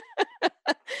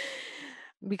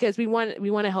 Because we want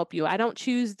to help you. I don't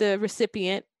choose the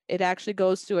recipient. It actually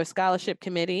goes to a scholarship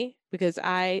committee because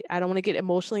I don't want to get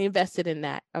emotionally invested in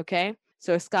that, okay?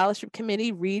 So a scholarship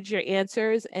committee reads your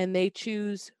answers and they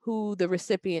choose who the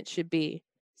recipient should be.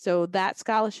 So that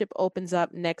scholarship opens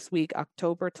up next week,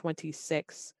 October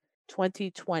 26,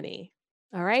 2020.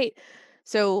 All right.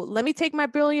 So let me take my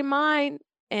brilliant mind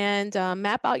and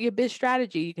map out your biz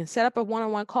strategy. You can set up a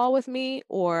one-on-one call with me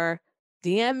or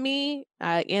DM me.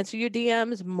 I answer your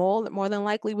DMs more than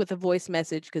likely with a voice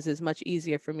message because it's much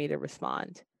easier for me to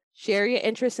respond. Share your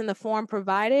interest in the form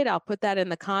provided. I'll put that in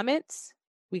the comments.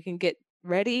 We can get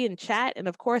ready and chat. And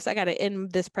of course, I got to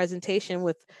end this presentation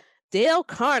with Dale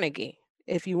Carnegie.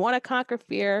 If you want to conquer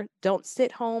fear, don't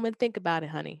sit home and think about it,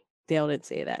 honey. Dale didn't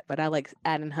say that, but I like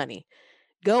adding honey.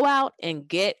 Go out and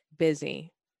get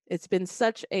busy. It's been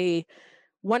such a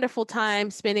wonderful time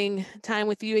spending time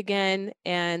with you again,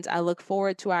 and I look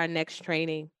forward to our next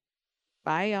training.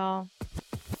 Bye, y'all.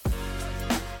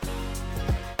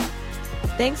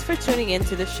 Thanks for tuning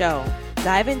into the show.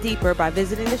 Dive in deeper by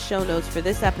visiting the show notes for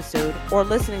this episode or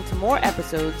listening to more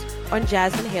episodes on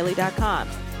JasmineHaley.com.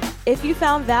 If you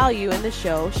found value in the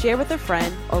show, share with a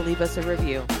friend or leave us a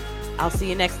review. I'll see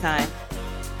you next time.